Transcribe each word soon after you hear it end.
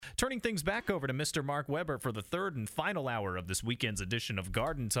turning things back over to Mr. Mark Weber for the third and final hour of this weekend's edition of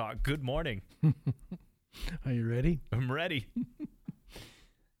Garden Talk. Good morning. Are you ready? I'm ready.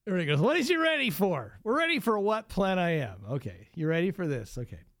 There he goes. What is you ready for? We're ready for what plant I am. Okay. You ready for this?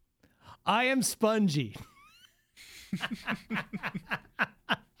 Okay. I am spongy.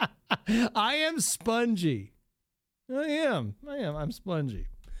 I am spongy. I am. I'm spongy.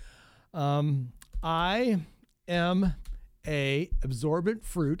 I am a absorbent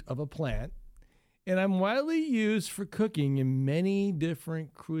fruit of a plant, and I'm widely used for cooking in many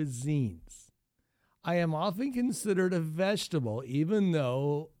different cuisines. I am often considered a vegetable, even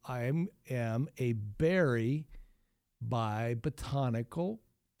though I am a berry by botanical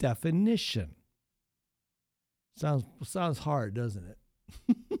definition. Sounds hard, doesn't it?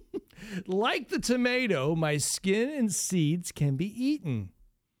 Like the tomato, my skin and seeds can be eaten.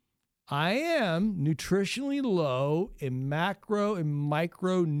 I am nutritionally low in macro and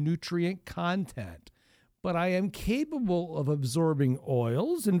micronutrient content, but I am capable of absorbing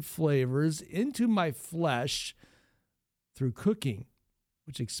oils and flavors into my flesh through cooking,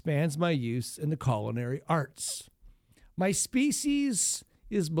 which expands my use in the culinary arts. My species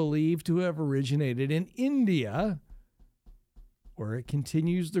is believed to have originated in India, where it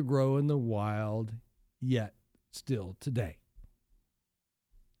continues to grow in the wild, yet still today.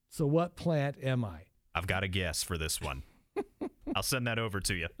 So what plant am I? I've got a guess for this one. I'll send that over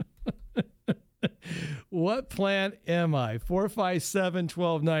to you. What plant am I?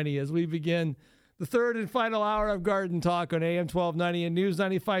 457-1290 as we begin the third and final hour of Garden Talk on AM 1290 and News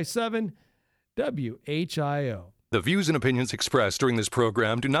 95.7 WHIO. The views and opinions expressed during this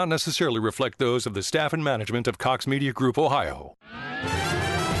program do not necessarily reflect those of the staff and management of Cox Media Group, Ohio.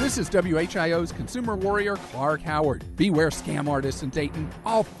 This is WHIO's consumer warrior, Clark Howard. Beware scam artists in Dayton.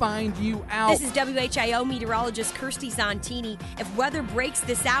 I'll find you out. This is WHIO meteorologist Kirsty Zontini. If weather breaks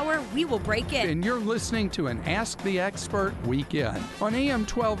this hour, we will break it. And you're listening to an Ask the Expert weekend on AM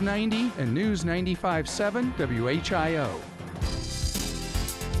 1290 and News 95.7 WHIO.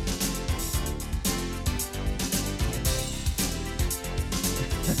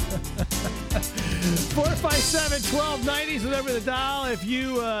 457-1290 is the number to dial if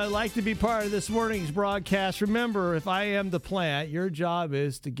you like to be part of this morning's broadcast. Remember, if I am the plant, your job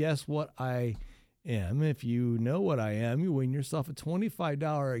is to guess what I am. If you know what I am, you win yourself a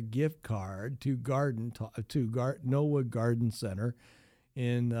 $25 gift card to Noah Garden Center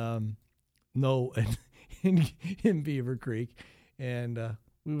in Beaver Creek. And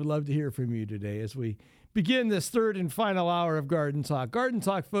we would love to hear from you today as we begin this third and final hour of Garden Talk. Garden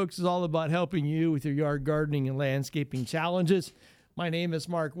Talk, folks, is all about helping you with your yard gardening and landscaping challenges. My name is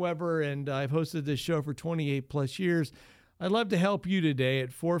Mark Weber, and I've hosted this show for 28 plus years. I'd love to help you today at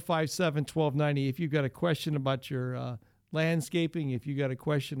 457-1290. If you've got a question about your landscaping, if you've got a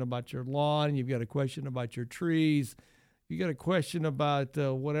question about your lawn, you've got a question about your trees, you got a question about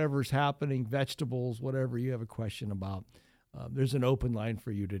whatever's happening, vegetables, whatever you have a question about. There's an open line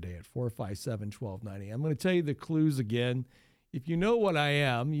for you today at 457-1290. I'm going to tell you the clues again. If you know what I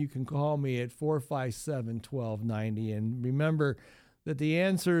am, you can call me at 457-1290. And remember that the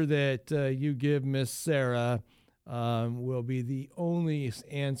answer that you give Miss Sarah will be the only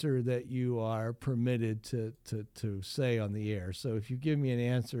answer that you are permitted to say on the air. So if you give me an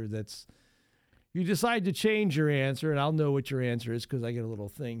answer you decide to change your answer, and I'll know what your answer is because I get a little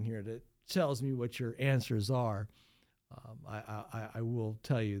thing here that tells me what your answers are. I will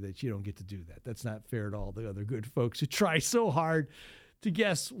tell you that you don't get to do that. That's not fair to all the other good folks who try so hard to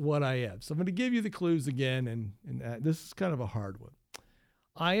guess what I am. So I'm going to give you the clues again, and this is kind of a hard one.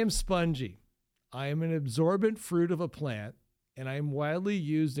 I am spongy. I am an absorbent fruit of a plant, and I am widely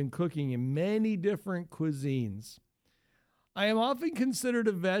used in cooking in many different cuisines. I am often considered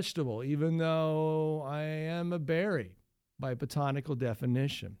a vegetable, even though I am a berry by botanical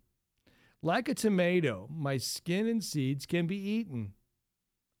definition. Like a tomato, my skin and seeds can be eaten.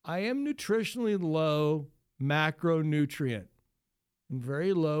 I am nutritionally low macronutrient and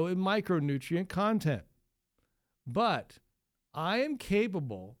very low in micronutrient content. But I am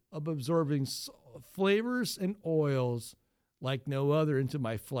capable of absorbing flavors and oils like no other into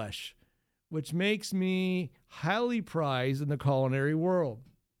my flesh, which makes me highly prized in the culinary world.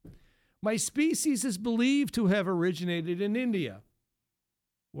 My species is believed to have originated in India,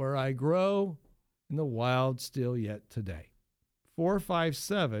 where I grow in the wild still yet today.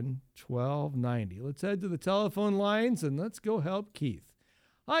 457-1290. Let's head to the telephone lines and let's go help Keith.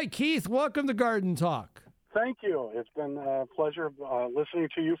 Hi, Keith. Welcome to Garden Talk. Thank you. It's been a pleasure listening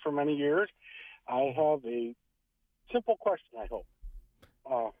to you for many years. I have a simple question, I hope.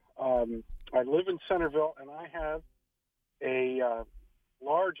 I live in Centerville, and I have a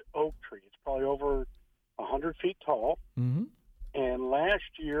large oak tree. It's probably over 100 feet tall. Mm-hmm. And last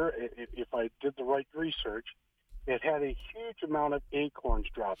year, if I did the right research, it had a huge amount of acorns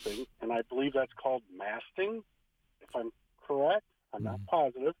dropping, and I believe that's called masting, if I'm correct. I'm not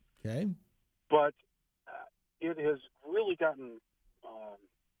positive. Okay. But it has really gotten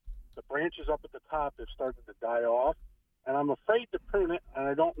the branches up at the top have started to die off, and I'm afraid to prune it, and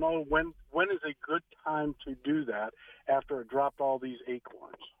I don't know when is a good time to do that after it dropped all these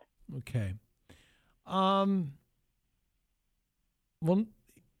acorns. Okay. Well,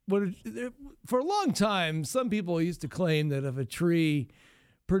 for a long time, some people used to claim that if a tree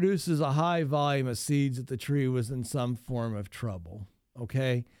produces a high volume of seeds, that the tree was in some form of trouble.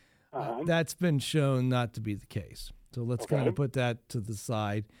 Okay. That's been shown not to be the case. So let's kind of put that to the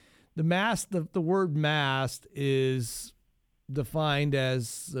side. The word mast is defined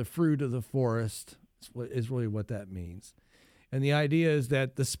as the fruit of the forest, is really what that means. And the idea is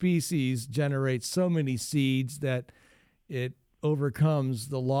that the species generates so many seeds that it overcomes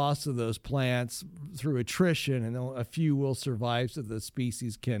the loss of those plants through attrition, and a few will survive so the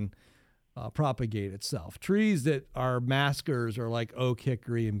species can propagate itself. Trees that are maskers are like oak,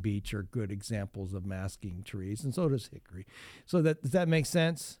 hickory, and beech are good examples of masking trees, and so does hickory. So does that make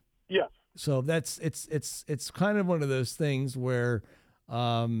sense? Yes. So it's kind of one of those things where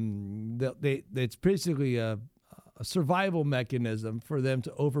it's basically a survival mechanism for them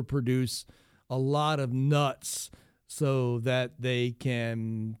to overproduce a lot of nuts so that they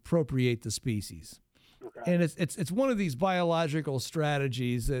can propagate the species. Okay. And it's one of these biological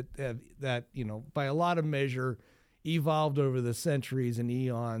strategies that by a lot of measure evolved over the centuries and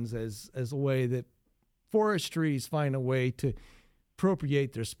eons as a way that forest trees find a way to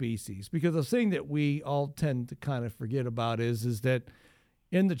propagate their species. Because the thing that we all tend to kind of forget about is that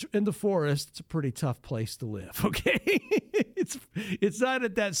in the forest, it's a pretty tough place to live. Okay, it's not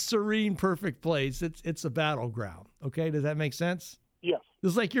at that serene, perfect place. It's a battleground. Okay, does that make sense? Yes.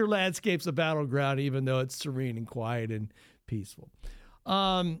 It's like your landscape's a battleground, even though it's serene and quiet and peaceful.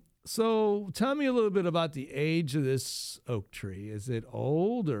 So tell me a little bit about the age of this oak tree. Is it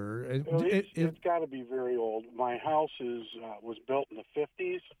old or? It's got to be very old. My house was built in the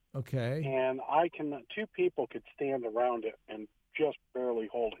 50s. Okay. And two people could stand around it and just barely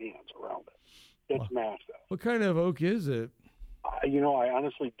hold hands around it. It's massive. What kind of oak is it? I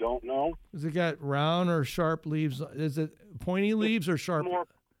honestly don't know. Has it got round or sharp leaves? Is it pointy leaves or sharp? More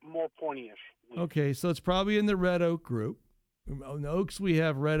pointy-ish leaves. Okay, so it's probably in the red oak group. In oaks, we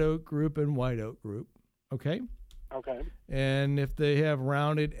have red oak group and white oak group. Okay? Okay. And if they have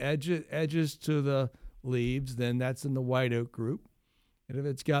rounded edges to the leaves, then that's in the white oak group. And if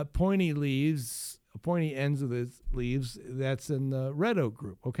it's got pointy ends of the leaves, that's in the red oak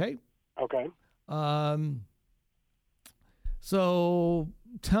group. Okay? Okay. So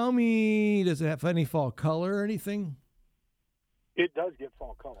tell me, does it have any fall color or anything? It does get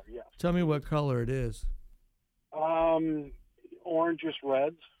fall color, yes. Tell me what color it is. Oranges,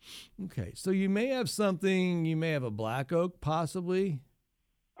 reds. Okay, so you may have a black oak possibly.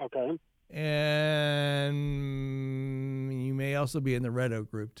 Okay. And you may also be in the red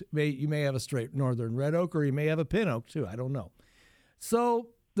oak group. You may have a straight northern red oak, or you may have a pin oak too. I don't know. So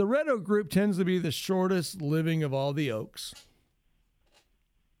the red oak group tends to be the shortest living of all the oaks.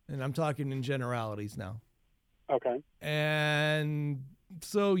 And I'm talking in generalities now. Okay. And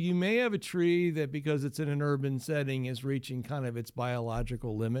so you may have a tree that, because it's in an urban setting, is reaching kind of its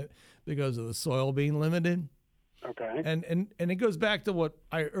biological limit because of the soil being limited. Okay. And it goes back to what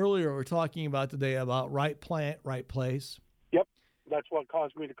I earlier were talking about today about right plant, right place. Yep. That's what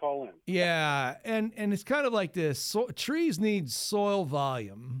caused me to call in. Yeah. And it's kind of like this. Trees need soil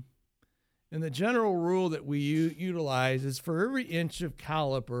volume. And the general rule that we utilize is for every inch of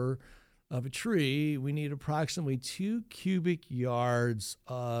caliper of a tree, we need approximately 2 cubic yards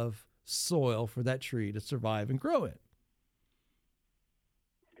of soil for that tree to survive and grow in.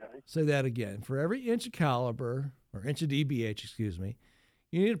 Okay. Say that again. For every inch of caliber, or inch of DBH, you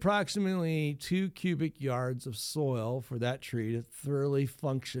need approximately 2 cubic yards of soil for that tree to thoroughly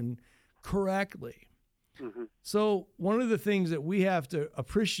function correctly. Mm-hmm. So one of the things that we have to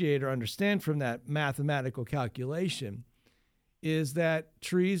appreciate or understand from that mathematical calculation is that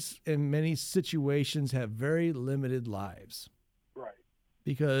trees in many situations have very limited lives. Right.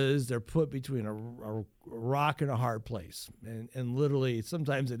 Because they're put between a rock and a hard place. And literally,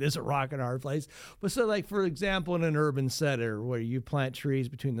 sometimes it is a rock and a hard place. But so, like, for example, in an urban setting where you plant trees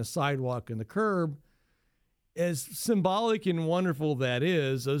between the sidewalk and the curb, as symbolic and wonderful that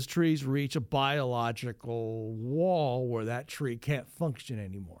is, those trees reach a biological wall where that tree can't function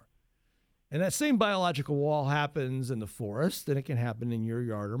anymore. And that same biological wall happens in the forest, and it can happen in your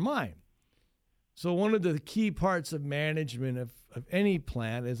yard or mine. So one of the key parts of management of any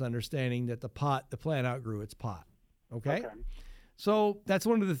plant is understanding that the plant outgrew its pot. Okay? So that's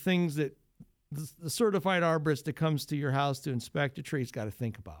one of the things that the certified arborist that comes to your house to inspect a tree's got to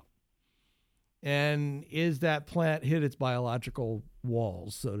think about. And is that plant hit its biological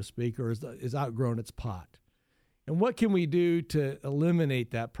walls, so to speak, or is outgrown its pot? And what can we do to eliminate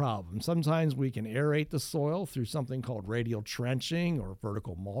that problem? Sometimes we can aerate the soil through something called radial trenching or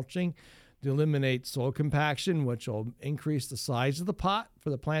vertical mulching to eliminate soil compaction, which will increase the size of the pot for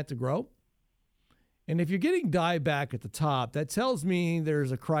the plant to grow. And if you're getting dieback at the top, that tells me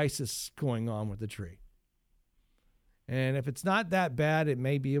there's a crisis going on with the tree. And if it's not that bad, it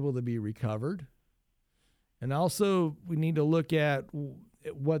may be able to be recovered. And also, we need to look at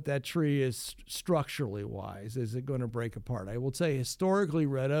what that tree is structurally wise. Is it going to break apart? I will say historically,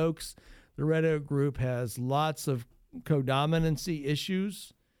 red oaks, the red oak group has lots of codominancy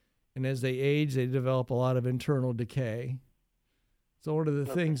issues. And as they age, they develop a lot of internal decay. So one of the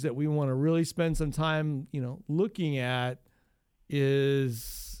things that we want to really spend some time, looking at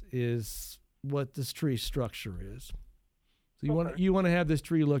is what this tree structure is. So you want to have this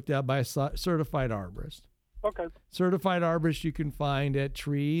tree looked at by a certified arborist. Okay. Certified arborist you can find at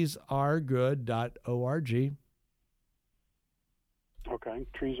treesaregood.org. Okay,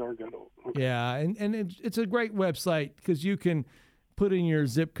 Trees Are Good. Okay. Yeah, and it's a great website because you can put in your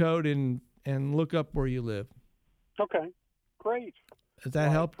zip code and look up where you live. Okay, great. Does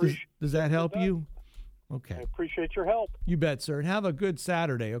that help? Does that help you? Okay. I appreciate your help. You bet, sir. And have a good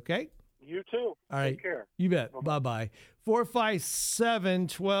Saturday, okay? You too. All right. Take care. You bet. Bye-bye.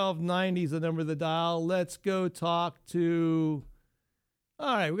 457-1290 is the number of the dial. Let's go talk to...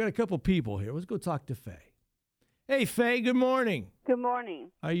 All right, we got a couple people here. Let's go talk to Faye. Hey, Faye, good morning. Good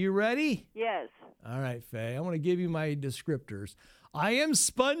morning. Are you ready? Yes. All right, Faye. I want to give you my descriptors. I am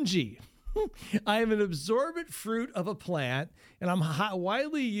spongy. I am an absorbent fruit of a plant, and I'm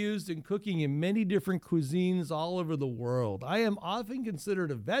widely used in cooking in many different cuisines all over the world. I am often considered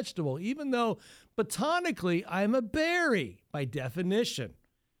a vegetable, even though botanically I'm a berry by definition.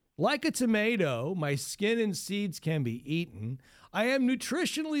 Like a tomato, my skin and seeds can be eaten. I am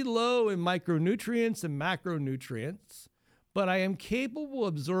nutritionally low in micronutrients and macronutrients, but I am capable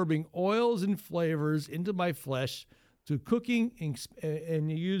of absorbing oils and flavors into my flesh to cooking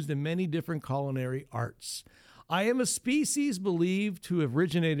and used in many different culinary arts. I am a species believed to have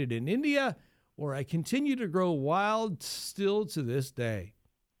originated in India, where I continue to grow wild still to this day.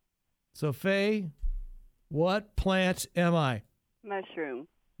 So, Faye, what plant am I? Mushroom.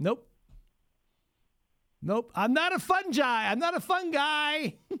 Nope. I'm not a fungi. I'm not a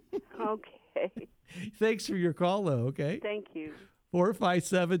fungi. Okay. Thanks for your call, though, okay? Thank you.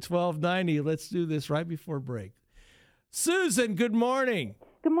 457-1290. Let's do this right before break. Susan, good morning.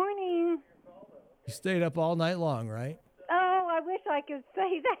 Good morning. You stayed up all night long, right? Oh, I wish I could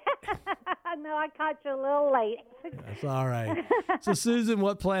say that. No, I caught you a little late. That's all right. So, Susan,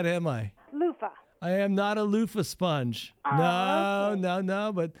 what plant am I? Loofah. I am not a loofah sponge. Oh,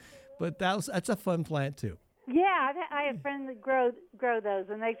 No, but that's a fun plant, too. Yeah, I have friends that grow those,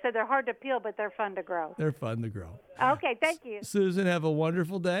 and they said they're hard to peel, but they're fun to grow. They're fun to grow. Okay, thank you. Susan, have a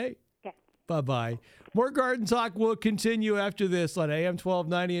wonderful day. Okay. Bye-bye. More Garden Talk will continue after this on AM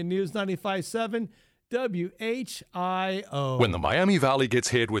 1290 and News 95.7 WHIO. When the Miami Valley gets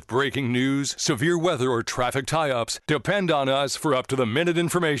hit with breaking news, severe weather, or traffic tie-ups, depend on us for up-to-the-minute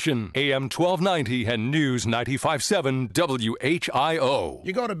information. AM 1290 and News 95.7 WHIO.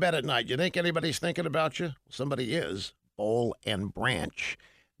 You go to bed at night. You think anybody's thinking about you? Somebody is. Boll and Branch.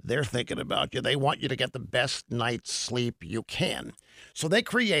 They're thinking about you. They want you to get the best night's sleep you can. So they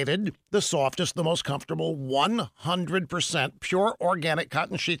created the softest, the most comfortable, 100% pure organic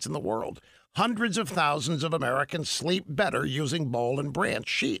cotton sheets in the world. Hundreds of thousands of Americans sleep better using Boll and Branch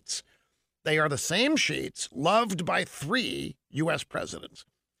sheets. They are the same sheets loved by 3 U.S. presidents.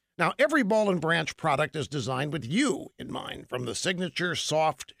 Now, every Boll and Branch product is designed with you in mind, from the signature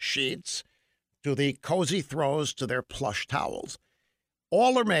soft sheets to the cozy throws to their plush towels.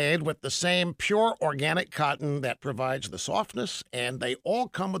 All are made with the same pure organic cotton that provides the softness, and they all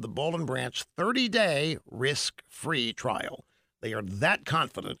come with the Boll and Branch 30-day risk-free trial. They are that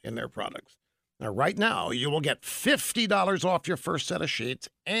confident in their products. Now, right now, you will get $50 off your first set of sheets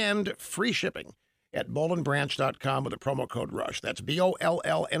and free shipping at bollandbranch.com with the promo code RUSH. That's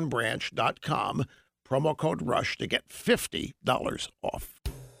BOLLNbranch.com, promo code RUSH to get $50 off.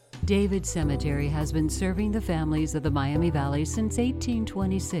 David Cemetery has been serving the families of the Miami Valley since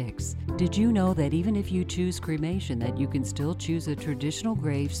 1826. Did you know that even if you choose cremation, that you can still choose a traditional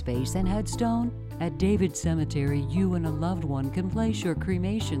grave space and headstone? At David Cemetery, you and a loved one can place your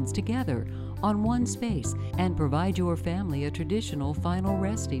cremations together on one space and provide your family a traditional final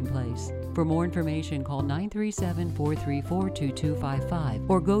resting place. For more information, call 937-434-2255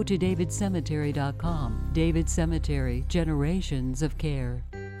 or go to davidcemetery.com. David Cemetery, generations of care.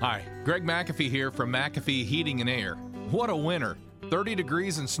 Hi, Greg McAfee here from McAfee Heating and Air. What a winter! 30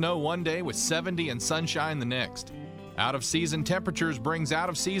 degrees and snow one day with 70 and sunshine the next. Out-of-season temperatures brings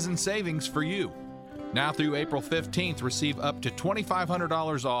out-of-season savings for you. Now through April 15th, receive up to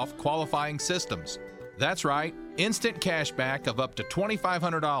 $2,500 off qualifying systems. That's right, instant cash back of up to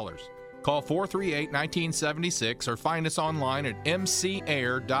 $2,500. Call 438-1976 or find us online at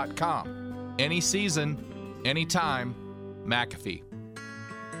mcair.com. Any season, anytime, McAfee.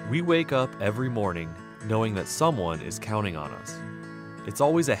 We wake up every morning knowing that someone is counting on us. It's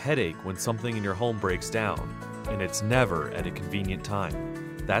always a headache when something in your home breaks down, and it's never at a convenient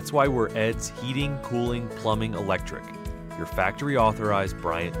time. That's why we're Ed's Heating, Cooling, Plumbing, Electric, your factory-authorized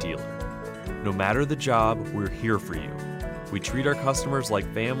Bryant dealer. No matter the job, we're here for you. We treat our customers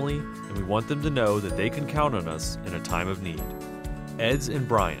like family, and we want them to know that they can count on us in a time of need. Ed's and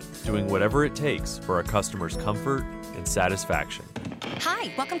Bryant, doing whatever it takes for our customers' comfort and satisfaction.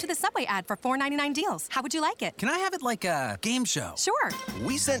 Hi, welcome to the Subway ad for $4.99 deals. How would you like it? Can I have it like a game show? Sure.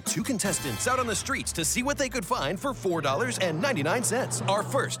 We sent 2 contestants out on the streets to see what they could find for $4.99. Our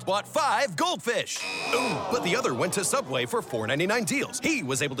first bought 5 goldfish. Ooh, but the other went to Subway for $4.99 deals. He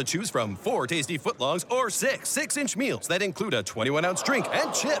was able to choose from 4 tasty footlongs or 6 6-inch meals that include a 21-ounce drink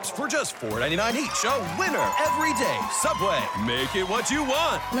and chips for just $4.99 each. A winner every day. Subway, make it what you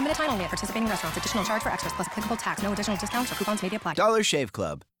want. Limited time only at participating restaurants. Additional charge for extras plus applicable tax. No additional discounts or coupons may be applied. Dollar Shave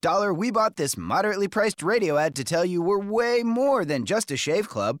Club. Dollar, we bought this moderately priced radio ad to tell you we're way more than just a shave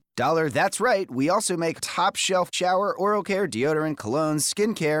club. Dollar, that's right, we also make top shelf shower, oral care, deodorant, colognes,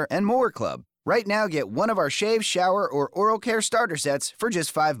 skincare, and more club. Right now, get one of our shave, shower, or oral care starter sets for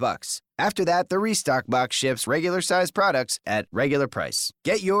just $5. After that, the restock box ships regular size products at regular price.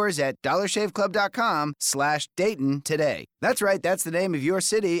 Get yours at dollarshaveclub.com/Dayton today. That's right, that's the name of your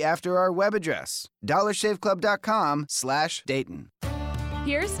city after our web address. dollarshaveclub.com/Dayton.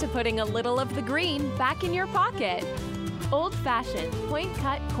 Here's to putting a little of the green back in your pocket. Old-fashioned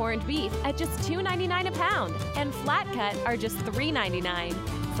point-cut corned beef at just $2.99 a pound, and flat-cut are just $3.99.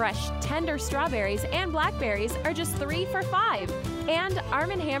 Fresh, tender strawberries and blackberries are just 3 for $5. And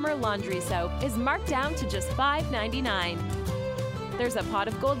Arm & Hammer laundry soap is marked down to just $5.99. There's a pot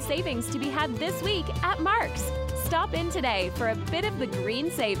of gold savings to be had this week at Mark's. Stop in today for a bit of the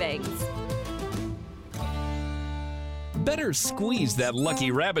green savings. Better squeeze that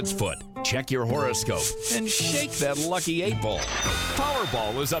lucky rabbit's foot, check your horoscope, and shake that lucky 8-ball.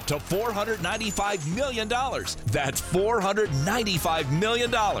 Powerball is up to $495 million. That's $495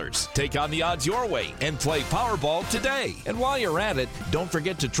 million. Take on the odds your way and play Powerball today. And while you're at it, don't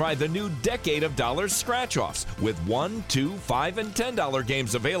forget to try the new Decade of Dollars scratch-offs. With $1, $2, $5, and $10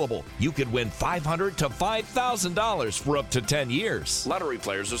 games available, you could win $500 to $5,000 for up to 10 years. Lottery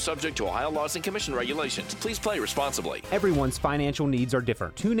players are subject to Ohio laws and commission regulations. Please play responsibly. Everyone's financial needs are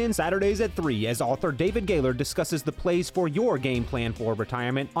different. Tune in Saturdays at 3 as author David Gaylor discusses the plays for your game plan for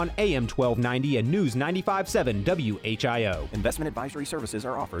retirement on AM 1290 and News 95.7 WHIO. Investment advisory services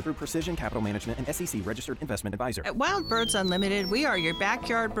are offered through Precision Capital Management and SEC Registered Investment Advisor. At Wild Birds Unlimited, we are your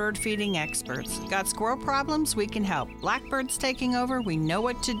backyard bird feeding experts. Got squirrel problems? We can help. Blackbirds taking over? We know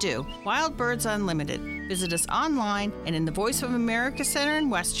what to do. Wild Birds Unlimited. Visit us online and in the Voice of America Center in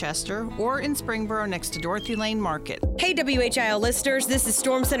Westchester or in Springboro next to Dorothy Lane Market. Hey WHIO listeners, this is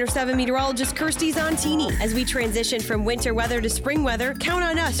Storm Center 7 meteorologist Kirsty Zontini. As we transition from winter weather to spring weather, count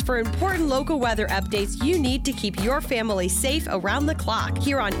on us for important local weather updates you need to keep your family safe around the clock.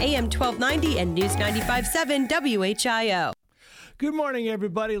 Here on AM 1290 and News 95.7 WHIO. Good morning,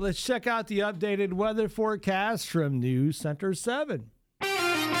 everybody. Let's check out the updated weather forecast from News Center 7.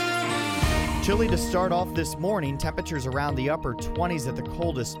 Chilly to start off this morning. Temperatures around the upper 20s at the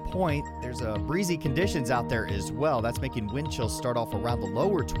coldest point. There's breezy conditions out there as well. That's making wind chills start off around the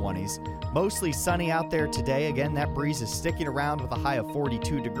lower 20s. Mostly sunny out there today. Again, that breeze is sticking around with a high of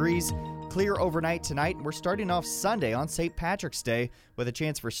 42 degrees. Clear overnight tonight, and we're starting off Sunday on St. Patrick's Day with a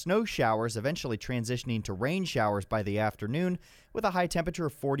chance for snow showers, eventually transitioning to rain showers by the afternoon with a high temperature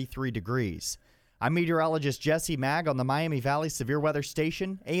of 43 degrees. I'm meteorologist Jesse Mag on the Miami Valley Severe Weather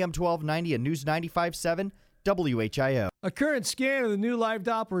Station, AM 1290 and News 95.7 WHIO. A current scan of the new Live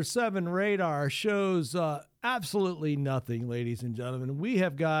Doppler 7 radar shows absolutely nothing, ladies and gentlemen. We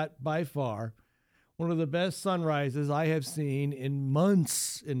have got, by far, one of the best sunrises I have seen in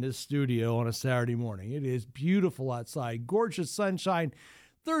months in this studio on a Saturday morning. It is beautiful outside, gorgeous sunshine,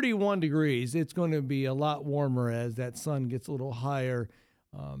 31 degrees. It's going to be a lot warmer as that sun gets a little higher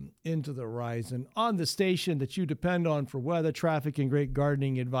into the horizon. On the station that you depend on for weather, traffic, and great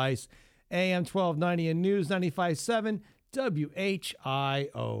gardening advice, AM 1290 and News 95.7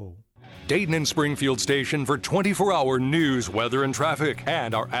 WHIO. Dayton and Springfield station for 24-hour news, weather, and traffic,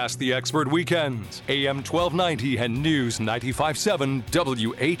 and our Ask the Expert weekends. AM 1290 and News 95.7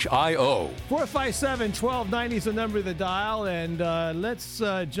 WHIO. 457-1290 is the number of the dial, and let's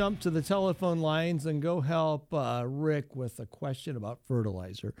jump to the telephone lines and go help Rick with a question about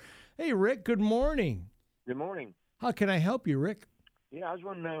fertilizer. Hey, Rick, good morning. Good morning. How can I help you, Rick? Yeah, I was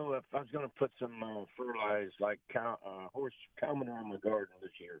wanting to know if I was going to put some fertilizer, like horse cow manure in my garden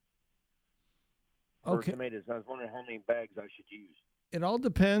this year. Okay. Tomatoes. I was wondering how many bags I should use. It all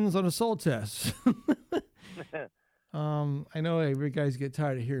depends on a soil test. I know every guys get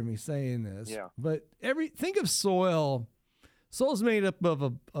tired of hearing me saying this. Yeah. But think of soil. Soil's made up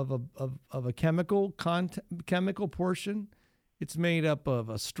of a chemical portion. It's made up of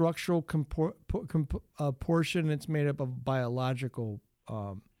a structural portion. It's made up of a biological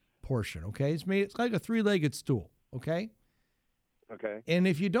portion. Okay. It's like a three-legged stool. Okay. Okay. And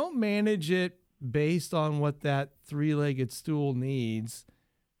if you don't manage it based on what that three-legged stool needs,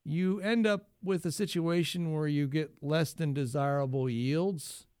 you end up with a situation where you get less than desirable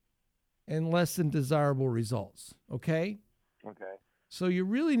yields and less than desirable results, okay? Okay. So you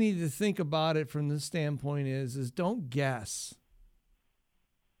really need to think about it from this standpoint is don't guess.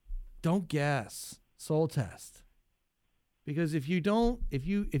 Don't guess. Soil test. Because if you do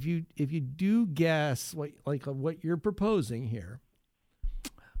guess what you're proposing here,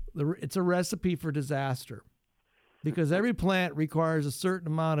 it's a recipe for disaster, because every plant requires a certain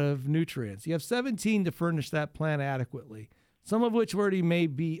amount of nutrients. You have 17 to furnish that plant adequately, some of which may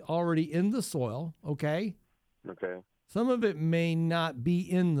be already in the soil, okay? Okay. Some of it may not be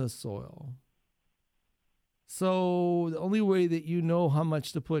in the soil. So the only way that you know how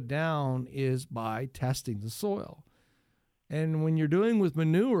much to put down is by testing the soil. And when you're doing with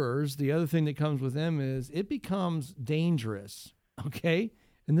manures, the other thing that comes with them is it becomes dangerous, okay?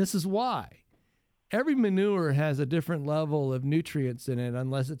 And this is why. Every manure has a different level of nutrients in it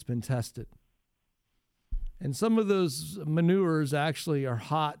unless it's been tested. And some of those manures actually are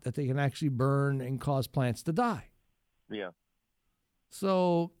hot that they can actually burn and cause plants to die. Yeah.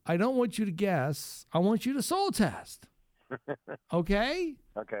 So I don't want you to guess. I want you to soil test. Okay?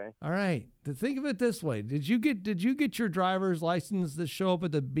 Okay. All right. To think of it this way, did you get your driver's license to show up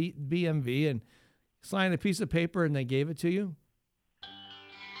at the BMV and sign a piece of paper and they gave it to you?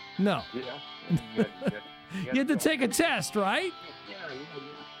 No. Yeah. You had to take a test, right?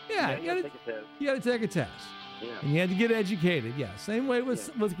 Yeah. You had to take a test. Yeah. And you had to get educated. Yeah. Same way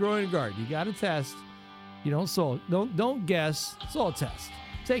with growing a garden. You got to test. You don't guess. Soil test.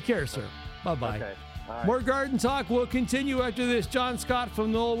 Take care, sir. Bye-bye. Okay. All right. More garden talk will continue after this. John Scott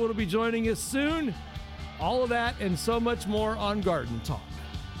from Knoll will be joining us soon. All of that and so much more on Garden Talk.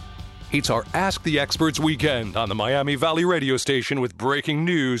 It's our Ask the Experts weekend on the Miami Valley radio station with breaking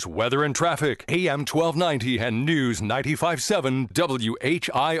news, weather, and traffic. AM 1290 and News 95.7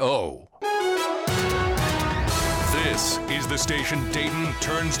 WHIO. This is the station Dayton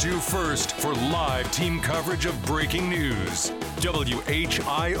turns to first for live team coverage of breaking news.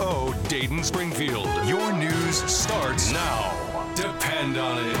 WHIO Dayton Springfield. Your news starts now. Depend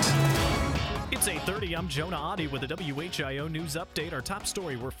on it. It's 8:30. I'm Jonah Adi with the WHIO News Update. Our top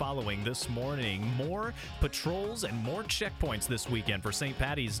story we're following this morning. More patrols and more checkpoints this weekend for St.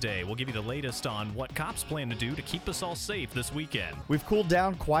 Paddy's Day. We'll give you the latest on what cops plan to do to keep us all safe this weekend. We've cooled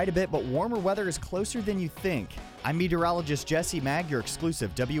down quite a bit, but warmer weather is closer than you think. I'm meteorologist Jesse Mag. Your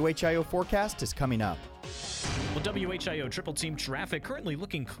exclusive WHIO forecast is coming up. Well, WHIO Triple Team traffic currently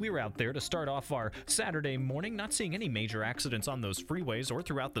looking clear out there to start off our Saturday morning. Not seeing any major accidents on those freeways or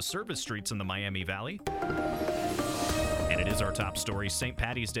throughout the service streets in the Miami Valley. And it is our top story. St.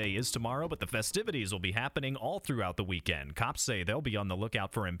 Paddy's Day is tomorrow, but the festivities will be happening all throughout the weekend. Cops say they'll be on the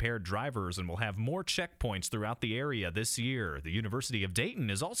lookout for impaired drivers and will have more checkpoints throughout the area this year. The University of Dayton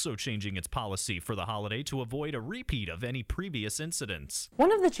is also changing its policy for the holiday to avoid a repeat of any previous incidents.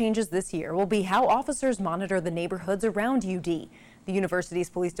 One of the changes this year will be how officers monitor the neighborhoods around UD. The university's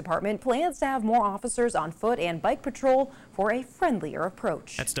police department plans to have more officers on foot and bike patrol for a friendlier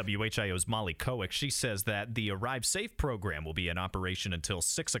approach. That's WHIO's Molly Kowick. She says that the Arrive Safe program will be in operation until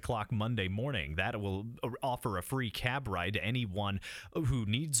 6 o'clock Monday morning. That will offer a free cab ride to anyone who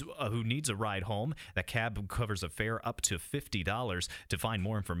needs a ride home. That cab covers a fare up to $50. To find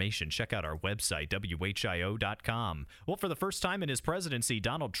more information, check out our website, WHIO.com. Well, for the first time in his presidency,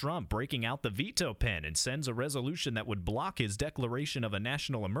 Donald Trump breaking out the veto pen and sends a resolution that would block his declaration of a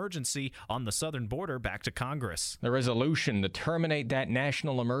national emergency on the southern border back to Congress. The resolution to terminate that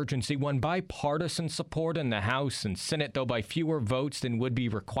national emergency won bipartisan support in the House and Senate, though by fewer votes than would be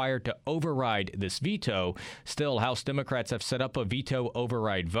required to override this veto. Still, House Democrats have set up a veto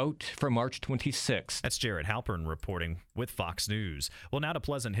override vote for March 26th. That's Jared Halpern reporting with Fox News. Well, now to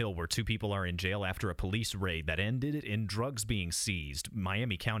Pleasant Hill, where 2 people are in jail after a police raid that ended in drugs being seized.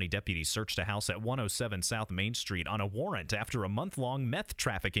 Miami County deputies searched a house at 107 South Main Street on a warrant after a month-long meth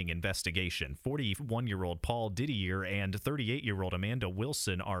trafficking investigation. 41-year-old Paul Didier and 38-year-old Amanda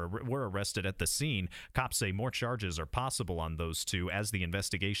Wilson were arrested at the scene. Cops say more charges are possible on those two as the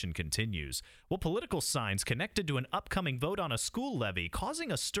investigation continues. Well, political signs connected to an upcoming vote on a school levy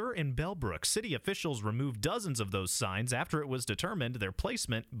causing a stir in Bellbrook. City officials removed dozens of those signs after it was determined their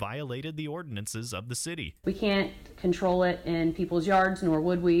placement violated the ordinances of the city. We can't control it in people's yards, nor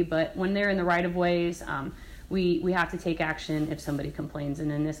would we, but when they're in the right-of-ways, we have to take action if somebody complains,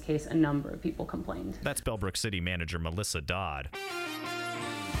 and in this case, a number of people complained. That's Bellbrook City Manager Melissa Dodd.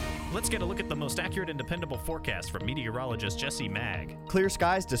 Let's get a look at the most accurate and dependable forecast from meteorologist Jesse Mag. Clear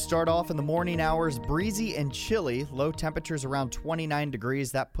skies to start off in the morning hours, breezy and chilly. Low temperatures around 29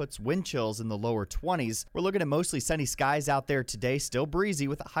 degrees. That puts wind chills in the lower 20s. We're looking at mostly sunny skies out there today, still breezy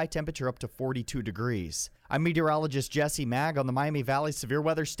with a high temperature up to 42 degrees. I'm meteorologist Jesse Mag on the Miami Valley Severe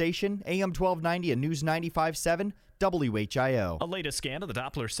Weather Station, AM 1290 and News 95.7. WHIO. A latest scan of the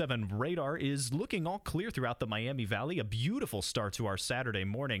Doppler 7 radar is looking all clear throughout the Miami Valley. A beautiful start to our Saturday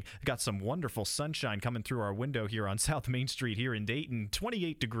morning. Got some wonderful sunshine coming through our window here on South Main Street here in Dayton.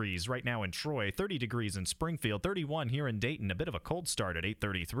 28 degrees right now in Troy, 30 degrees in Springfield, 31 here in Dayton. A bit of a cold start at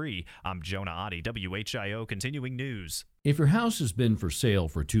 8:33. I'm Jonah Oddie, WHIO Continuing News. If your house has been for sale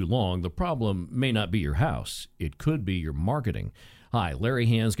for too long, the problem may not be your house. It could be your marketing. Hi, Larry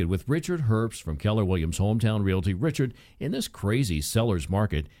Hansgen with Richard Herbst from Keller Williams Hometown Realty. Richard, in this crazy seller's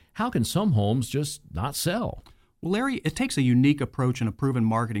market, how can some homes just not sell? Well, Larry, it takes a unique approach and a proven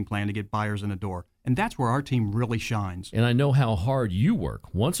marketing plan to get buyers in the door, and that's where our team really shines. And I know how hard you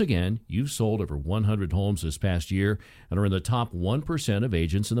work. Once again, you've sold over 100 homes this past year and are in the top 1% of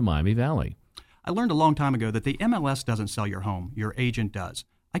agents in the Miami Valley. I learned a long time ago that the MLS doesn't sell your home, your agent does.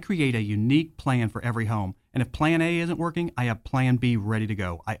 I create a unique plan for every home, and if Plan A isn't working, I have Plan B ready to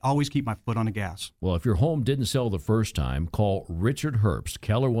go. I always keep my foot on the gas. Well, if your home didn't sell the first time, call Richard Herbst,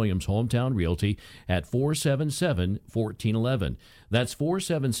 Keller Williams Hometown Realty at 477-1411. That's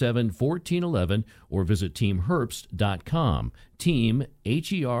 477-1411, or visit teamherbst.com, team,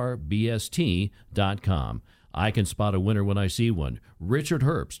 HERBST.com. I can spot a winner when I see one. Richard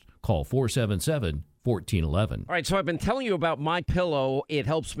Herbst. Call 477-1411. All right, so I've been telling you about MyPillow. It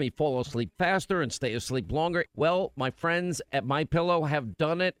helps me fall asleep faster and stay asleep longer. Well, my friends at MyPillow have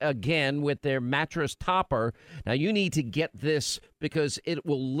done it again with their mattress topper. Now, you need to get this because it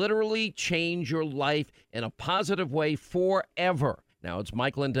will literally change your life in a positive way forever. Now, it's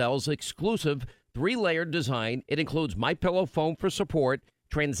Mike Lindell's exclusive 3-layered design. It includes MyPillow foam for support,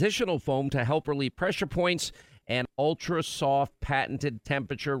 transitional foam to help relieve pressure points, and ultra-soft patented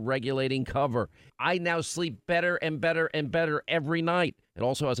temperature-regulating cover. I now sleep better and better and better every night. It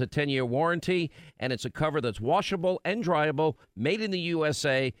also has a 10-year warranty, and it's a cover that's washable and dryable, made in the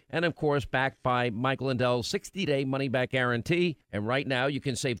USA, and, of course, backed by Mike Lindell's 60-day money-back guarantee. And right now, you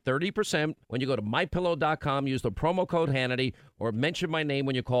can save 30% when you go to MyPillow.com, use the promo code Hannity, or mention my name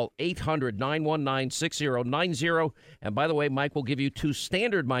when you call 800-919-6090. And by the way, Mike will give you 2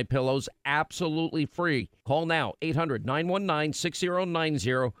 standard MyPillows absolutely free. Call now,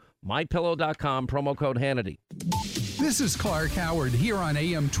 800-919-6090, MyPillow.com, promo code Hannity. This is Clark Howard here on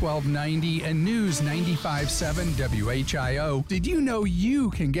AM 1290 and News 95.7 WHIO. Did you know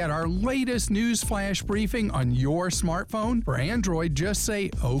you can get our latest news flash briefing on your smartphone? For Android, just say,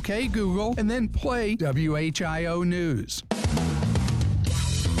 OK, Google, and then play WHIO News.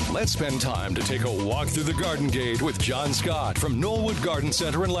 Let's spend time to take a walk through the Garden Gate with John Scott from Knollwood Garden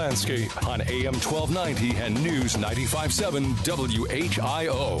Center and Landscape on AM 1290 and News 95.7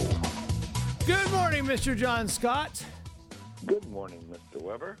 WHIO. Good morning, Mr. John Scott. Good morning, Mr.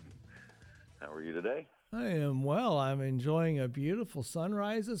 Weber. How are you today? I am well. I'm enjoying a beautiful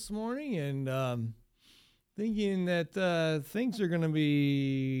sunrise this morning, and thinking that things are going to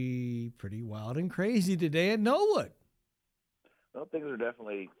be pretty wild and crazy today at Knollwood. Well, things are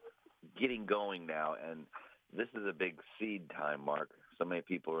definitely getting going now, and this is a big seed time, Mark. So many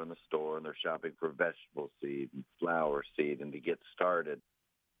people are in the store, and they're shopping for vegetable seed and flower seed and to get started.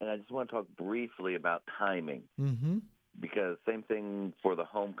 And I just want to talk briefly about timing. Mm-hmm. Because same thing for the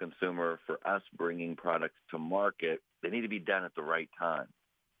home consumer, for us bringing products to market, they need to be done at the right time.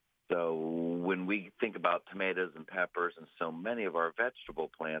 So when we think about tomatoes and peppers and so many of our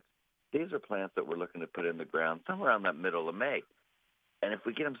vegetable plants, these are plants that we're looking to put in the ground somewhere around that middle of May. And if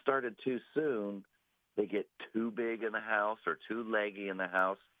we get them started too soon, they get too big in the house or too leggy in the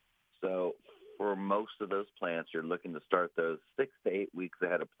house. So for most of those plants, you're looking to start those 6 to 8 weeks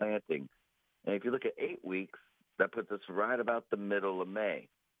ahead of planting. And if you look at 8 weeks, that puts us right about the middle of May.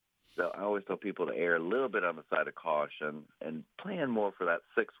 So I always tell people to err a little bit on the side of caution and plan more for that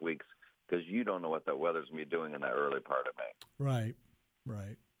 6 weeks because you don't know what that weather's going to be doing in that early part of May.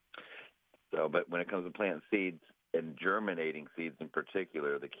 Right. So, but when it comes to planting seeds and germinating seeds in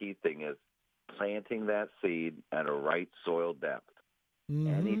particular, the key thing is planting that seed at a right soil depth.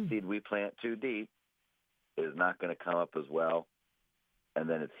 Mm-hmm. Any seed we plant too deep is not going to come up as well. And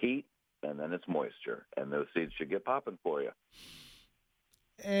then it's heat, and then it's moisture, and those seeds should get popping for you.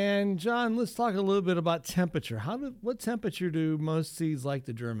 And John, let's talk a little bit about temperature. What temperature do most seeds like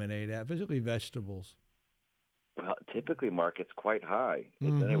to germinate at, particularly vegetables? Well, typically, Mark, it's quite high.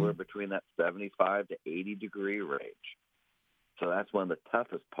 It's Mm-hmm. anywhere between that 75 to 80 degree range. So that's one of the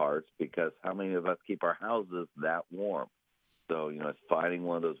toughest parts because how many of us keep our houses that warm? So, it's finding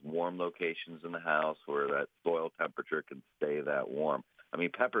one of those warm locations in the house where that soil temperature can stay that warm. I mean,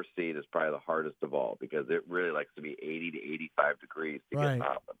 pepper seed is probably the hardest of all because it really likes to be 80 to 85 degrees to get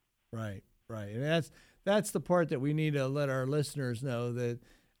popping. Right. And that's the part that we need to let our listeners know that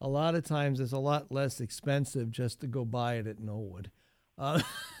a lot of times it's a lot less expensive just to go buy it at Knollwood.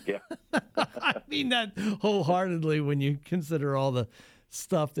 Yeah. I mean that wholeheartedly when you consider all the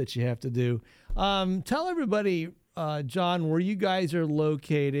stuff that you have to do. Tell everybody, John, where you guys are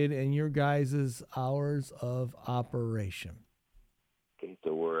located and your guys' hours of operation. Okay,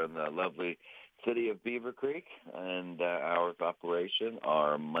 so we're in the lovely city of Beaver Creek, and hours of operation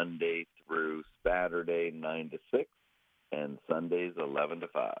are Monday through Saturday, 9 to 6, and Sundays, 11 to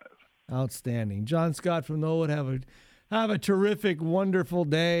 5. Outstanding. John Scott from Knollwood, have a terrific, wonderful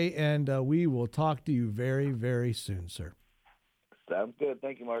day, and we will talk to you very, very soon, sir. Sounds good.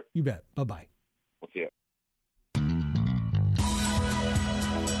 Thank you, Mark. You bet. Bye-bye. We'll see you.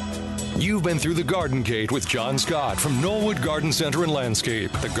 You've been through the Garden Gate with John Scott from Knollwood Garden Center and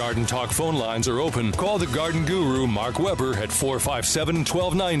Landscape. The Garden Talk phone lines are open. Call the garden guru, Mark Weber, at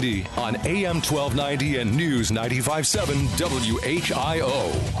 457-1290 on AM 1290 and News 95.7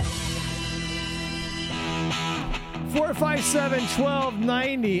 WHIO.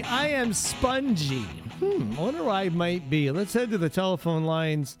 457-1290. I am spongy. I wonder where I might be. Let's head to the telephone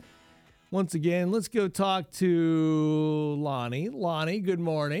lines once again. Let's go talk to Lonnie. Lonnie, good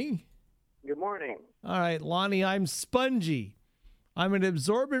morning. Good morning. All right, Lonnie, I'm spongy. I'm an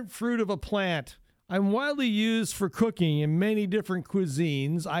absorbent fruit of a plant. I'm widely used for cooking in many different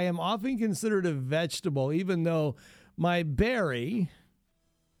cuisines. I am often considered a vegetable, even though my berry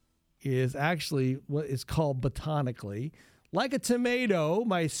is actually what is called botanically. Like a tomato,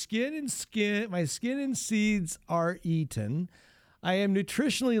 my skin and seeds are eaten. I am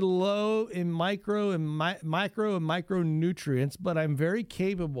nutritionally low in micro and micronutrients, but I'm very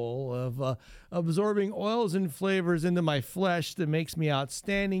capable of absorbing oils and flavors into my flesh that makes me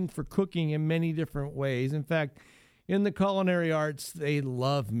outstanding for cooking in many different ways. In fact, in the culinary arts, they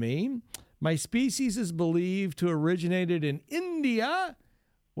love me. My species is believed to have originated in India,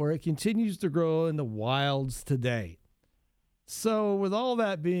 where it continues to grow in the wilds today. So with all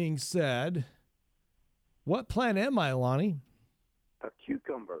that being said, what plant am I, Lonnie? A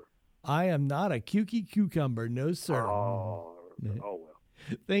cucumber. I am not a cucumber. No, sir. Oh well.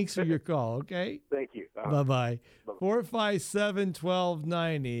 Thanks for your call, okay? Thank you. Bye-bye.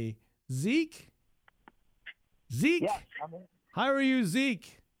 457-1290. Zeke? Yes, I'm here. How are you,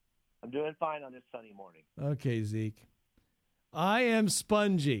 Zeke? I'm doing fine on this sunny morning. Okay, Zeke. I am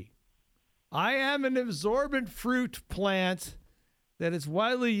spongy. I am an absorbent fruit plant that is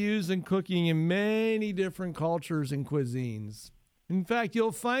widely used in cooking in many different cultures and cuisines. In fact,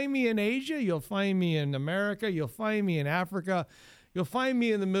 you'll find me in Asia, you'll find me in America, you'll find me in Africa, you'll find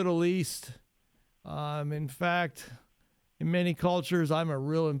me in the Middle East. In fact, in many cultures, I'm a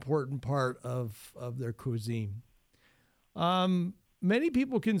real important part of their cuisine. Many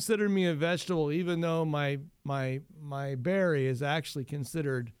people consider me a vegetable, even though my berry is actually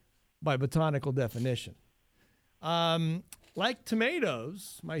considered by botanical definition. Like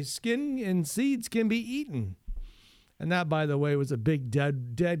tomatoes, my skin and seeds can be eaten. And that, by the way, was a big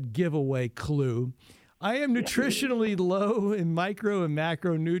dead giveaway clue. I am nutritionally low in micro and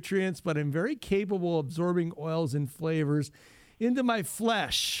macronutrients, but I'm very capable of absorbing oils and flavors into my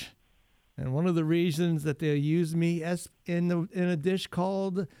flesh. And one of the reasons that they use me as in a dish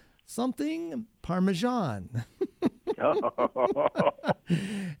called something Parmesan.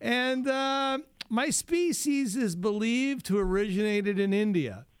 And my species is believed to have originated in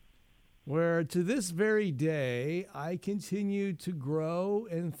India, where to this very day I continue to grow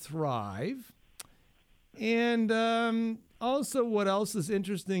and thrive. And also, what else is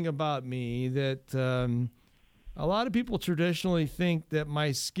interesting about me that a lot of people traditionally think that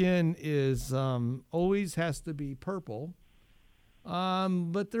my skin is always has to be purple.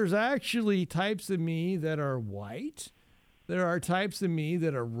 But there's actually types of me that are white. There are types of me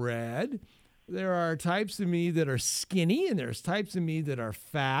that are red. There are types of me that are skinny, and there's types of me that are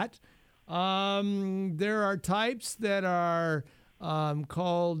fat. There are types that are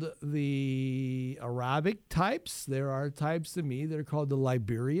called the Arabic types. There are types of me that are called the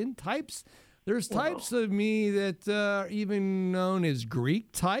Liberian types. There's types of me that are even known as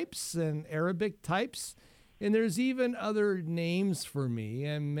Greek types and Arabic types. And there's even other names for me.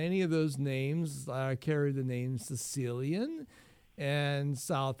 And many of those names carry the name Sicilian and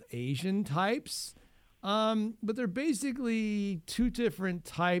South Asian types. But they're basically two different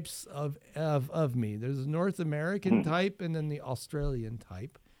types of me. There's a North American type and then the Australian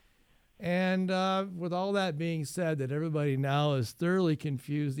type. And with all that being said, that everybody now is thoroughly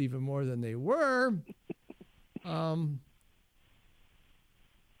confused even more than they were.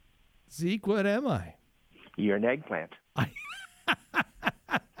 Zeke, what am I? You're an eggplant.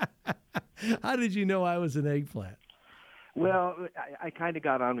 How did you know I was an eggplant? Well, I kind of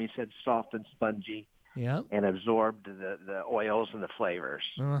got on when you said soft and spongy. Yeah. And absorbed the oils and the flavors.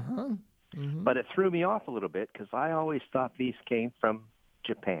 Uh-huh. Mm-hmm. But it threw me off a little bit because I always thought these came from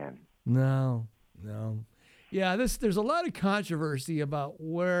Japan. No. Yeah, there's a lot of controversy about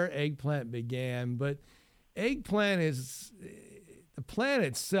where eggplant began, but eggplant is the plant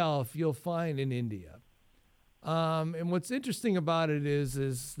itself you'll find in India. And what's interesting about it is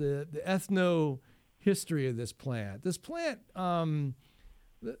the ethno-history of this plant. This plant, the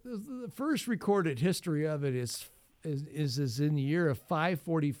first recorded history of it is in the year of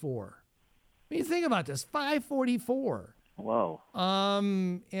 544. I mean, think about this, 544. Whoa.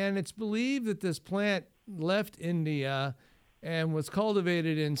 And it's believed that this plant left India and was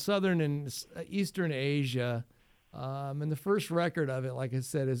cultivated in southern and eastern Asia. And the first record of it, like I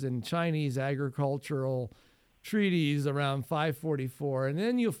said, is in Chinese agricultural treaties around 544. And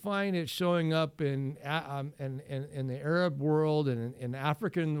then you'll find it showing up in the Arab world and in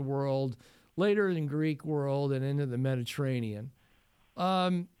African world, later in Greek world and into the Mediterranean.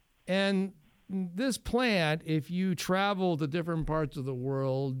 And this plant, if you travel to different parts of the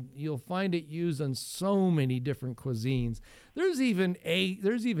world, you'll find it used on so many different cuisines. There's even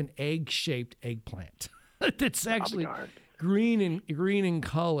egg-shaped eggplant that's actually green in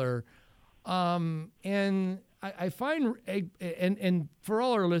color. And I find and for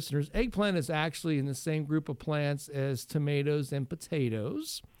all our listeners, eggplant is actually in the same group of plants as tomatoes and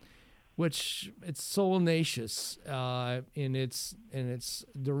potatoes, which it's solanaceous in its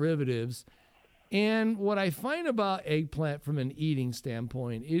derivatives. And what I find about eggplant from an eating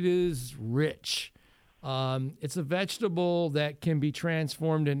standpoint, it is rich. It's a vegetable that can be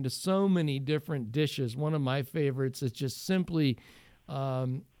transformed into so many different dishes. One of my favorites is just simply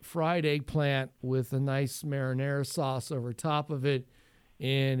fried eggplant with a nice marinara sauce over top of it.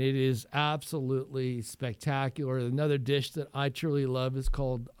 And it is absolutely spectacular. Another dish that I truly love is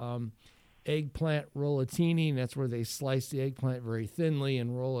called eggplant rollatini, and that's where they slice the eggplant very thinly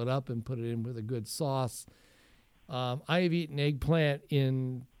and roll it up and put it in with a good sauce. I have eaten eggplant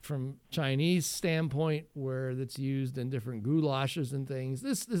from Chinese standpoint, where that's used in different goulashes and things.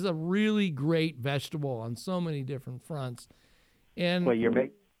 This is a really great vegetable on so many different fronts. And well,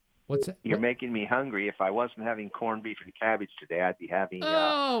 what's that? You're making me hungry. If I wasn't having corned beef and cabbage today, I'd be having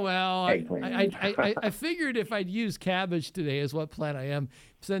eggplant. I figured if I'd use cabbage today as what plant I am,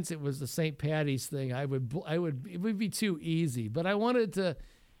 since it was the St. Patty's thing, it would be too easy. But I wanted to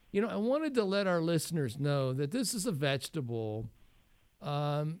let our listeners know that this is a vegetable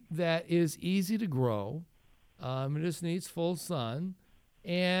that is easy to grow. It just needs full sun.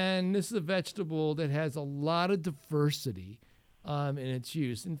 And this is a vegetable that has a lot of diversity in its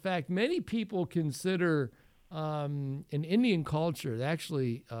use. In fact, many people consider in Indian culture,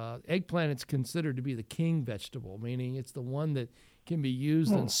 actually, eggplant is considered to be the king vegetable, meaning it's the one that can be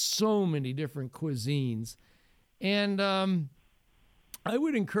used in so many different cuisines. And I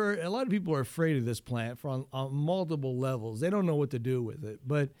would encourage, a lot of people are afraid of this plant on multiple levels. They don't know what to do with it.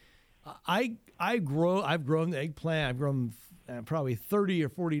 But I've grown the eggplant. I've grown probably 30 or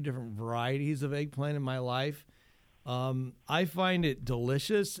 40 different varieties of eggplant in my life. I find it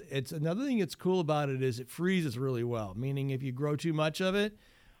delicious. It's another thing that's cool about it is it freezes really well, meaning if you grow too much of it,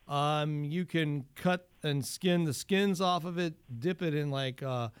 you can cut and skin the skins off of it, dip it in like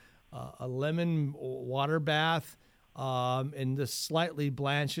a lemon water bath, and just slightly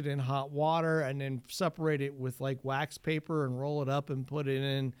blanch it in hot water, and then separate it with like wax paper and roll it up and put it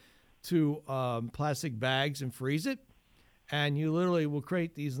in to plastic bags and freeze it. And you literally will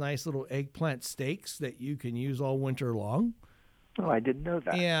create these nice little eggplant steaks that you can use all winter long. Oh, I didn't know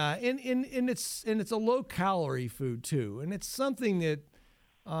that. Yeah, and it's a low calorie food too, and it's something that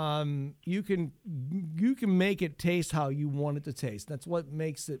you can make it taste how you want it to taste. That's what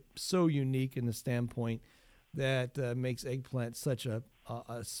makes it so unique in the standpoint that makes eggplant such a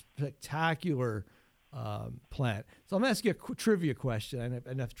spectacular plant. So I'm asking a trivia question. I have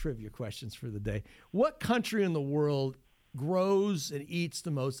enough trivia questions for the day. What country in the world grows and eats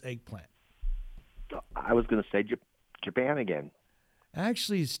the most eggplant? I was going to say Japan again.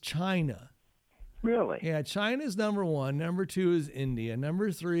 Actually, it's China. Really? Yeah, China's number 1. Number 2 is India. Number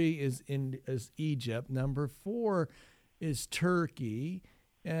 3 is Egypt. Number 4 is Turkey.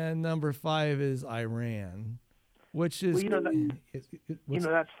 And number 5 is Iran, which is... Well,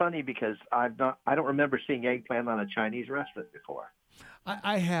 that's funny because I don't remember seeing eggplant on a Chinese restaurant before.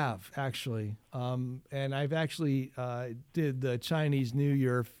 I have, actually. And I've actually did the Chinese New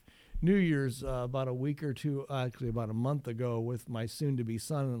Year's about a week or two, actually about a month ago with my soon-to-be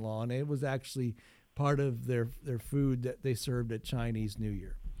son-in-law, and it was actually part of their food that they served at Chinese New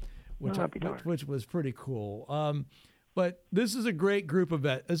Year, which was pretty cool. But this is a great group of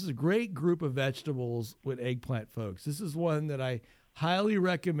vegetables with eggplant, folks. This is one that I highly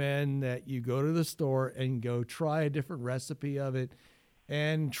recommend that you go to the store and go try a different recipe of it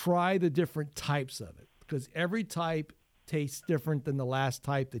and try the different types of it, because every type tastes different than the last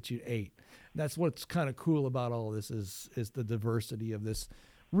type that you ate. That's what's kind of cool about all of this is the diversity of this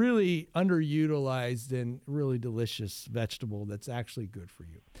really underutilized and really delicious vegetable that's actually good for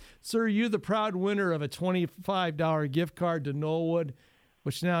you. Sir, you're the proud winner of a $25 gift card to Knollwood,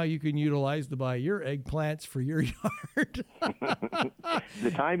 which now you can utilize to buy your eggplants for your yard.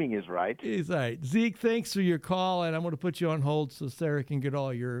 The timing is right. It's right. Zeke, thanks for your call, and I'm going to put you on hold so Sarah can get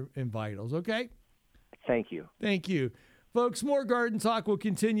all your invitals, okay? Thank you. Thank you. Folks, more Garden Talk will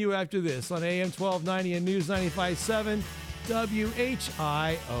continue after this on AM 1290 and News 95.7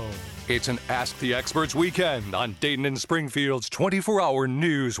 WHIO. It's an Ask the Experts weekend on Dayton and Springfield's 24-hour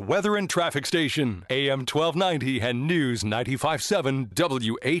news, weather, and traffic station, AM 1290 and News 95.7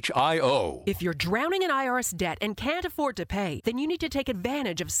 WHIO. If you're drowning in IRS debt and can't afford to pay, then you need to take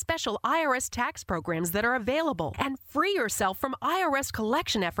advantage of special IRS tax programs that are available and free yourself from IRS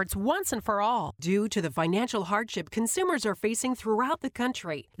collection efforts once and for all. Due to the financial hardship consumers are facing throughout the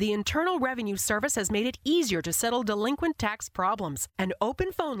country, the Internal Revenue Service has made it easier to settle delinquent tax problems. An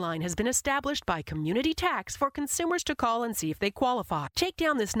open phone line has been established by Community Tax for consumers to call and see if they qualify. Take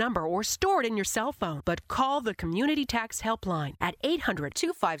down this number or store it in your cell phone, but call the Community Tax Helpline at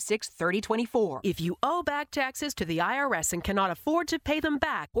 800-256-3024. If you owe back taxes to the IRS and cannot afford to pay them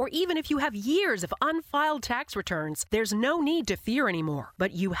back, or even if you have years of unfiled tax returns, there's no need to fear anymore.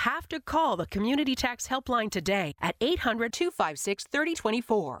 But you have to call the Community Tax Helpline today at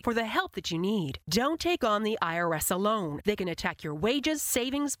 800-256-3024 for the help that you need. Don't take on the IRS alone. They can attack your wages,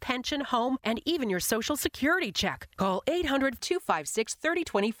 savings, pension, home, and even your Social Security check. Call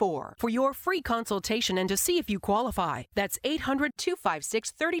 800-256-3024 for your free consultation and to see if you qualify. That's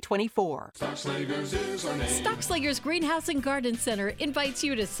 800-256-3024. Stockslagers is our name. Stockslagers Greenhouse and Garden Center invites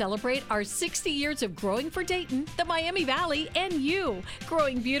you to celebrate our 60 years of growing for Dayton, the Miami Valley, and you.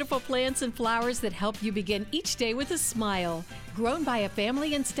 Growing beautiful plants and flowers that help you begin each day with a smile. Grown by a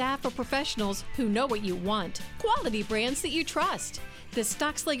family and staff of professionals who know what you want. Quality brands that you trust. The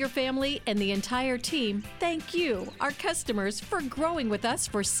Stockslager family and the entire team thank you, our customers, for growing with us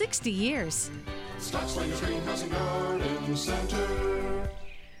for 60 years. Stockslager's Greenhouse and Garden Center.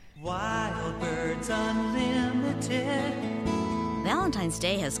 Wild Birds Unlimited. Valentine's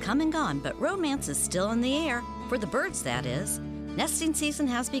Day has come and gone, but romance is still in the air. For the birds, that is. Nesting season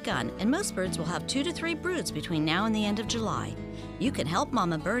has begun, and most birds will have 2 to 3 broods between now and the end of July. You can help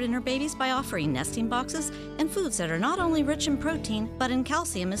Mama Bird and her babies by offering nesting boxes and foods that are not only rich in protein, but in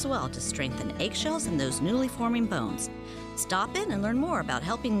calcium as well to strengthen eggshells and those newly forming bones. Stop in and learn more about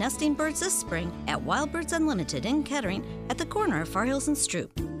helping nesting birds this spring at Wild Birds Unlimited in Kettering at the corner of Far Hills and Stroop.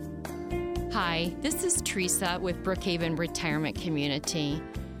 Hi, this is Teresa with Brookhaven Retirement Community.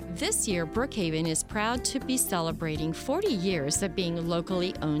 This year, Brookhaven is proud to be celebrating 40 years of being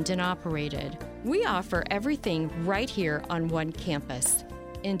locally owned and operated. We offer everything right here on one campus: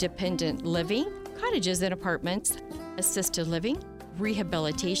 independent living, cottages and apartments, assisted living,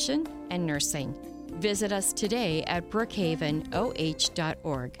 rehabilitation, and nursing. Visit us today at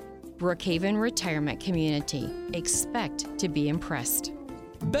brookhavenoh.org. Brookhaven Retirement Community. Expect to be impressed.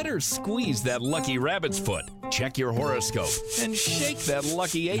 Better squeeze that lucky rabbit's foot, check your horoscope, and shake that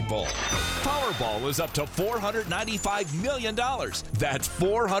lucky 8-ball. Powerball is up to $495 million. That's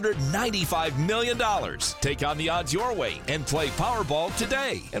 $495 million. Take on the odds your way and play Powerball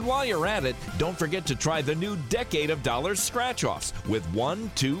today. And while you're at it, don't forget to try the new Decade of Dollars scratch-offs. With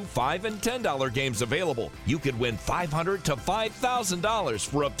 $1, $2, $5, and $10 games available, you could win $500 to $5,000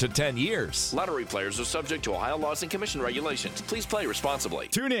 for up to 10 years. Lottery players are subject to Ohio laws and commission regulations. Please play responsibly.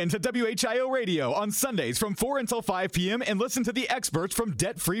 Tune in to WHIO Radio on Sundays from 4 until 5 p.m. and listen to the experts from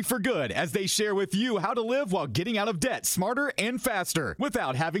Debt Free for Good as they share with you how to live while getting out of debt smarter and faster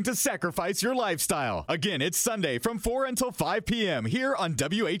without having to sacrifice your lifestyle. Again, it's Sunday from 4 until 5 p.m. here on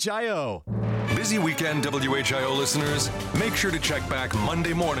WHIO. Busy weekend, WHIO listeners? Make sure to check back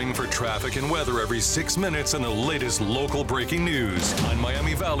Monday morning for traffic and weather every 6 minutes and the latest local breaking news on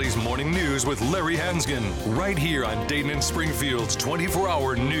Miami Valley's Morning News with Larry Hansgen, right here on Dayton and Springfield's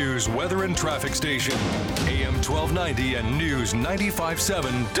 24-hour news, weather, and traffic station, AM 1290 and News 95.7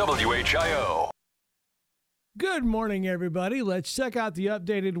 WHIO. Good morning, everybody. Let's check out the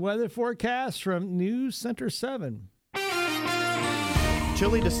updated weather forecast from News Center 7.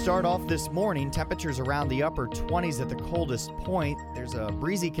 Chilly to start off this morning. Temperatures around the upper 20s at the coldest point. There's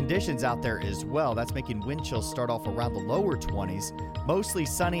breezy conditions out there as well. That's making wind chills start off around the lower 20s. Mostly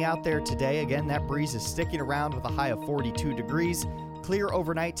sunny out there today. Again, that breeze is sticking around with a high of 42 degrees. Clear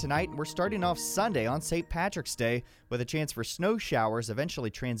overnight tonight. We're starting off Sunday on St. Patrick's Day with a chance for snow showers, eventually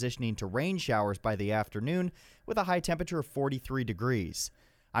transitioning to rain showers by the afternoon with a high temperature of 43 degrees.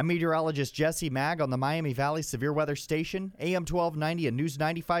 I'm meteorologist Jesse Mag on the Miami Valley Severe Weather Station, AM 1290 and News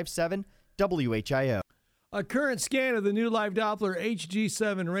 95.7 WHIO. A current scan of the new Live Doppler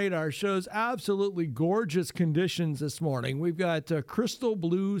HG7 radar shows absolutely gorgeous conditions this morning. We've got crystal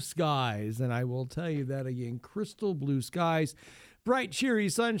blue skies, and I will tell you that again, crystal blue skies. Bright, cheery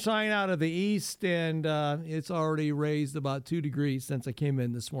sunshine out of the east, and it's already raised about 2 degrees since I came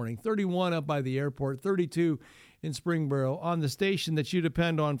in this morning. 31 up by the airport, 32 in Springboro, on the station that you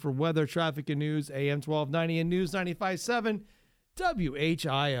depend on for weather, traffic, and news, AM 1290 and News 95.7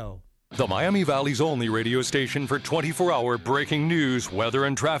 WHIO. The Miami Valley's only radio station for 24-hour breaking news, weather,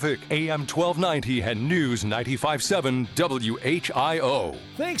 and traffic, AM 1290 and News 95.7 WHIO.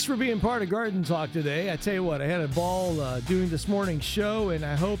 Thanks for being part of Garden Talk today. I tell you what, I had a ball doing this morning's show, and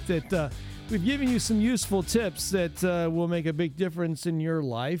I hope that we've given you some useful tips that will make a big difference in your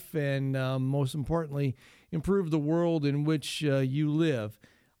life and, most importantly, improve the world in which you live.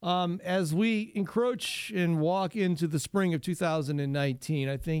 As we encroach and walk into the spring of 2019,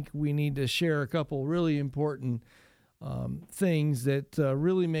 I think we need to share a couple really important things that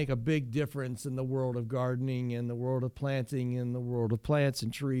really make a big difference in the world of gardening and the world of planting and the world of plants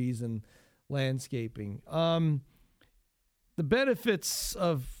and trees and landscaping. The benefits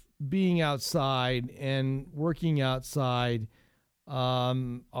of being outside and working outside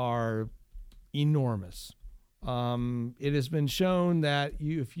are enormous. It has been shown that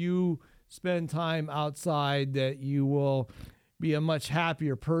if you spend time outside, that you will be a much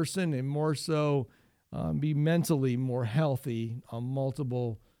happier person and more so be mentally more healthy on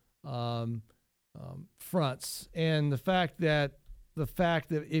multiple fronts. And the fact that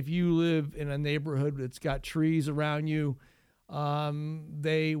if you live in a neighborhood that's got trees around you,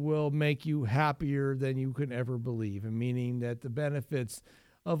 they will make you happier than you could ever believe, and meaning that the benefits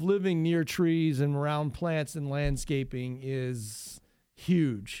of living near trees and around plants and landscaping is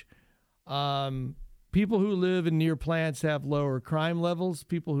huge. People who live in near plants have lower crime levels.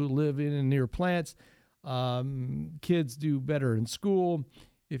 People who live in and near plants, kids do better in school.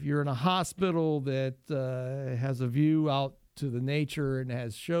 If you're in a hospital that has a view out to the nature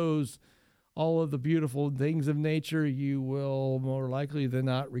and shows all of the beautiful things of nature, you will more likely than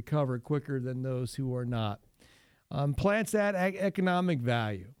not recover quicker than those who are not. Plants add economic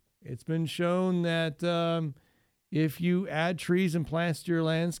value. It's been shown that if you add trees and plants to your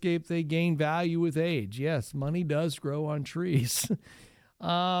landscape, they gain value with age. Yes, money does grow on trees.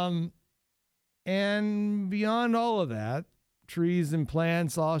 And beyond all of that, trees and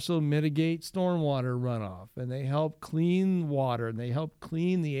plants also mitigate stormwater runoff, and they help clean water, and they help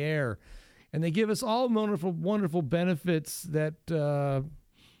clean the air, and they give us all wonderful, wonderful benefits that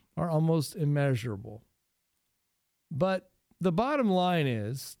are almost immeasurable. But the bottom line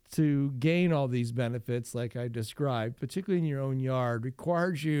is to gain all these benefits, like I described, particularly in your own yard,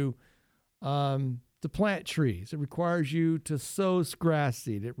 requires you to plant trees. It requires you to sow grass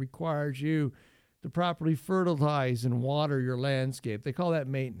seed. It requires you to properly fertilize and water your landscape. They call that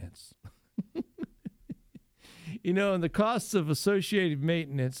maintenance. And the costs of associated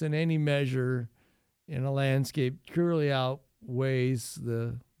maintenance in any measure in a landscape clearly outweighs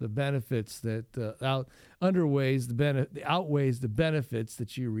the benefits that outweighs the benefits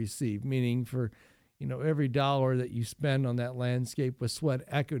that you receive. Meaning, for every dollar that you spend on that landscape with sweat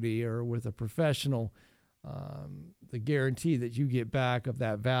equity or with a professional, the guarantee that you get back of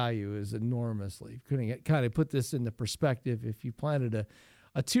that value is enormously. Couldn't kind of put this into perspective. If you planted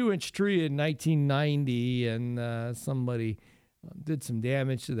a 2-inch tree in 1990 and somebody did some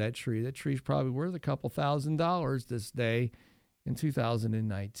damage to that tree's probably worth a couple $1,000s this day in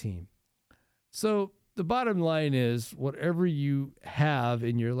 2019. So the bottom line is, whatever you have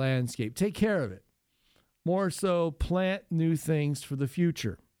in your landscape, take care of it. More so, plant new things for the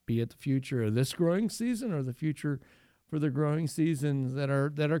future, be it the future of this growing season or the future for the growing seasons that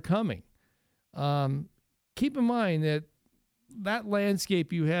are coming. Keep in mind that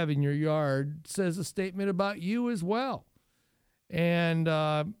landscape you have in your yard says a statement about you as well. And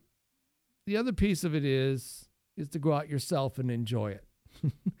the other piece of it is to go out yourself and enjoy it.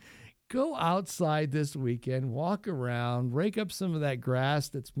 Go outside this weekend, walk around, rake up some of that grass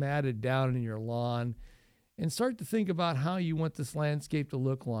that's matted down in your lawn, and start to think about how you want this landscape to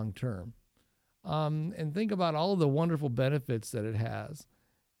look long term. And think about all of the wonderful benefits that it has.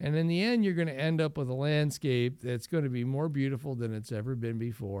 And in the end, you're going to end up with a landscape that's going to be more beautiful than it's ever been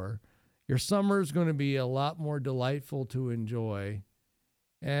before. Your summer is going to be a lot more delightful to enjoy.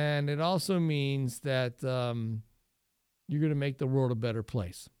 And it also means that you're going to make the world a better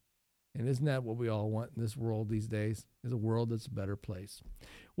place. And isn't that what we all want in this world these days? Is a world that's a better place.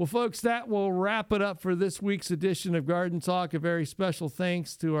 Well, folks, that will wrap it up for this week's edition of Garden Talk. A very special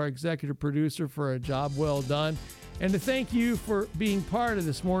thanks to our executive producer for a job well done, and to thank you for being part of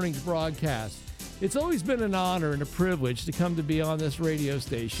this morning's broadcast. It's always been an honor and a privilege to come to be on this radio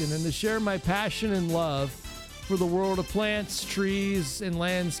station and to share my passion and love for the world of plants, trees, and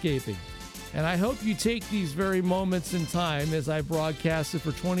landscaping. And I hope you take these very moments in time, as I broadcasted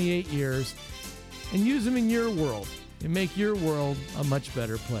for 28 years, and use them in your world and make your world a much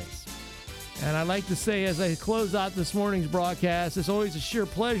better place. And I'd like to say, as I close out this morning's broadcast, it's always a sheer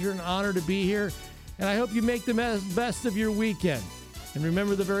pleasure and honor to be here, and I hope you make the best of your weekend. And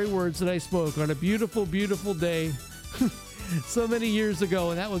remember the very words that I spoke on a beautiful, beautiful day so many years ago,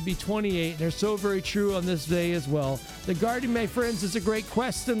 and that would be 28, and they're so very true on this day as well. The gardening, my friends, is a great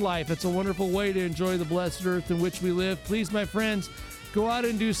quest in life. It's a wonderful way to enjoy the blessed earth in which we live. Please, my friends, go out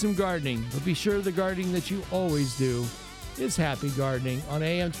and do some gardening, but be sure the gardening that you always do is happy gardening on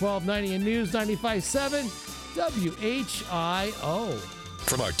AM 1290 and News 95.7 WHIO.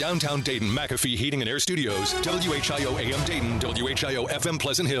 From our downtown Dayton McAfee Heating and Air Studios, WHIO AM Dayton, WHIO FM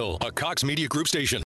Pleasant Hill, a Cox Media Group station.